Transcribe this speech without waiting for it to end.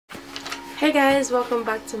Hey guys, welcome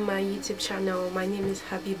back to my YouTube channel. My name is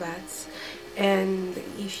Habibat, and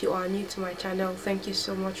if you are new to my channel, thank you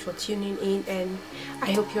so much for tuning in, and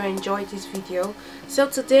I hope you enjoyed this video. So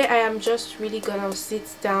today I am just really gonna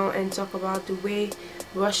sit down and talk about the way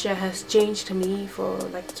Russia has changed me for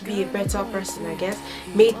to be a better person, I guess,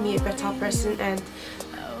 made me a better person, and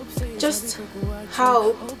just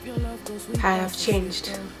how I have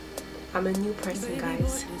changed. I'm a new person,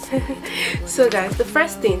 guys. So guys, the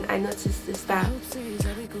first thing I noticed is that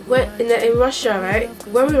when in Russia, right,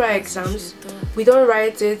 when we write exams, we don't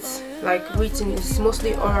write it like written. It's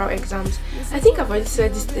mostly oral exams. I think I've already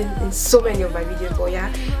said this in so many of my videos, but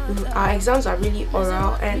yeah, our exams are really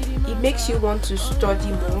oral, and it makes you want to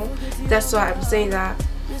study more. That's why I'm saying that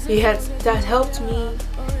that helped me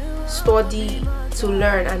study to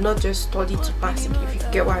learn and not just study to pass it, if you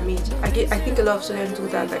get what I mean. I think a lot of students do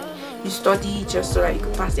that, like you study just so that you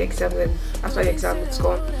can pass the exam, and after the exam it's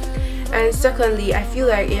gone. And secondly, I feel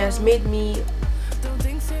like it has made me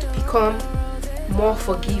become more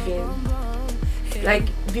forgiving. Like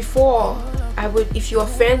before, I would, if you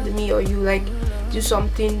offend me or you do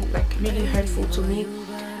something really hurtful to me,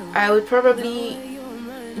 I would probably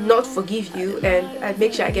not forgive you, and I'd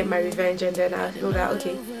make sure I get my revenge, and then I'll know that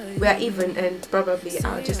okay, we are even, and probably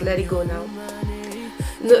I'll just let it go now.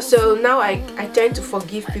 No, so now I tend to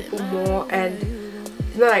forgive people more, and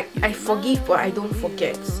I forgive but I don't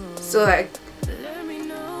forget. So I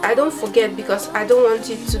don't forget because I don't want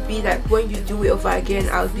it to be that when you do it over again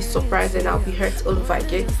I'll be surprised and I'll be hurt all over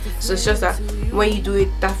again. So it's just that when you do it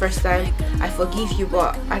that first time, I forgive you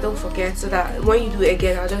but I don't forget, so that when you do it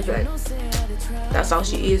again I'll just be like, that's how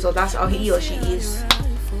she is, or that's how he or she is,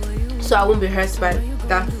 so I won't be hurt by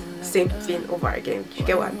that same thing over again. You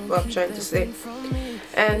get what I'm trying to say?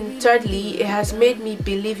 And thirdly, it has made me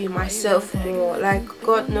believe in myself more. Like,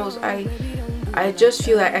 God knows, I just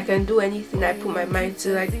feel like I can do anything I put my mind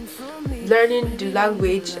to. Like learning the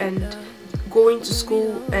language and going to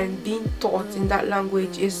school and being taught in that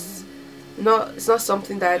language is not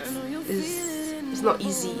something that is not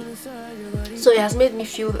easy. So it has made me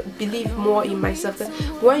believe more in myself. That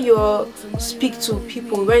when you speak to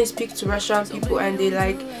people, when you speak to Russian people and they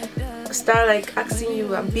start asking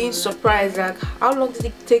you and being surprised, how long did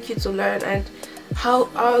it take you to learn, and how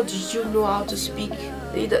did you know how to speak?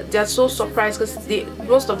 They're so surprised because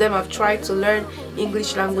most of them have tried to learn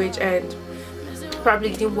English language and probably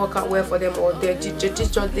didn't work out well for them, or they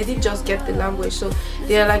didn't just get the language. So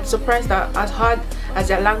they're surprised that as hard as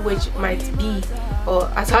their language might be,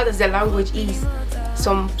 or as hard as their language is,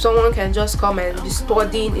 someone can just come and be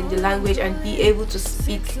studying in the language and be able to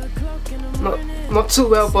speak not too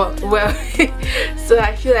well but well. So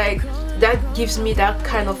I feel like that gives me that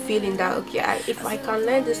kind of feeling that okay, if I can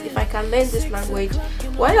learn this language,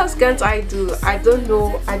 what else can't I do? I don't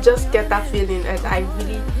know, I just get that feeling, and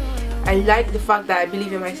I like the fact that I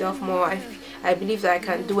believe in myself more. I believe that I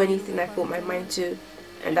can do anything I put my mind to,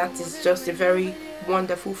 and that is just a very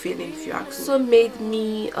wonderful feeling, if you ask me. Also made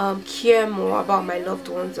me care more about my loved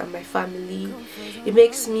ones and my family. It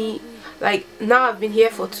makes me now I've been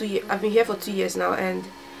here for 2 years. I've been here for 2 years now, and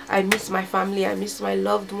I miss my family, I miss my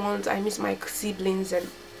loved ones, I miss my siblings, and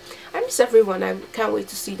I miss everyone. I can't wait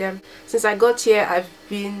to see them. Since I got here, I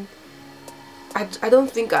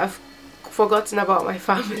don't think I've forgotten about my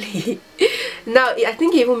family. Now I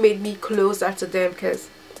think it even made me closer to them, because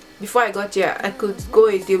before I got here I could go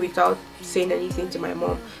a day without saying anything to my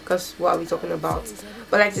mom, because what are we talking about?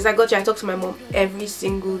 But since I got here, I talk to my mom every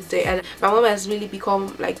single day, and my mom has really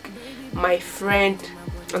become my friend,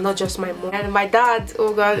 and not just my mom. And my dad,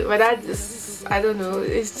 oh god, my dad is, I don't know,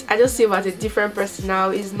 I just see him as a different person now.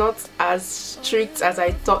 He's not as strict as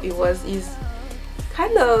I thought he was. He's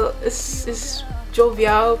kind of is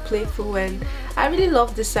jovial, playful, and I really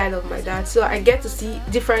love this side of my dad. So I get to see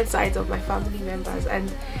different sides of my family members,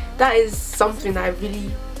 and that is something I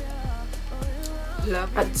really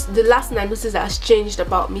love. And the last thing I noticed that has changed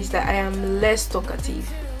about me is that I am less talkative.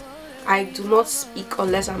 I do not speak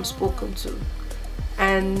unless I'm spoken to,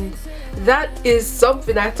 and that is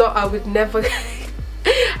something I thought I would never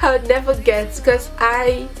I would never get, because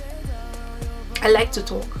I like to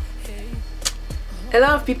talk. A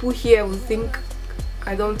lot of people here will think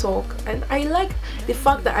I don't talk, and I like the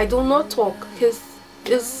fact that I do not talk,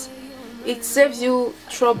 because it saves you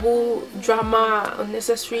trouble, drama,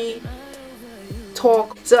 unnecessary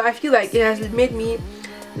talk. So I feel like it has made me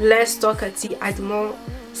less talkative. I do not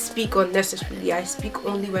speak unnecessarily. I speak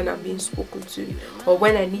only when I'm being spoken to, or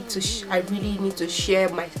when I need to I really need to share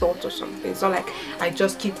my thoughts or something. It's not like I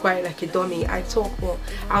just keep quiet like a dummy. I talk, but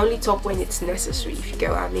I only talk when it's necessary, if you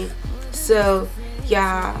get what I mean. So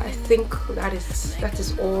yeah, I think that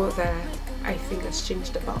is all that I think has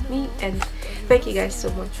changed about me. And thank you guys so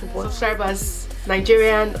much for watching. Subscribers,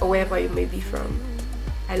 Nigerian or wherever you may be from,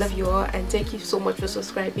 I love you all, and thank you so much for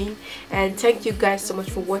subscribing, and thank you guys so much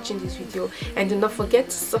for watching this video. And do not forget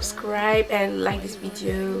to subscribe and like this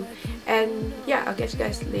video. And yeah, I'll catch you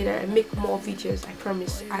guys later and make more videos. I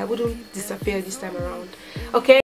promise I wouldn't disappear this time around. Okay.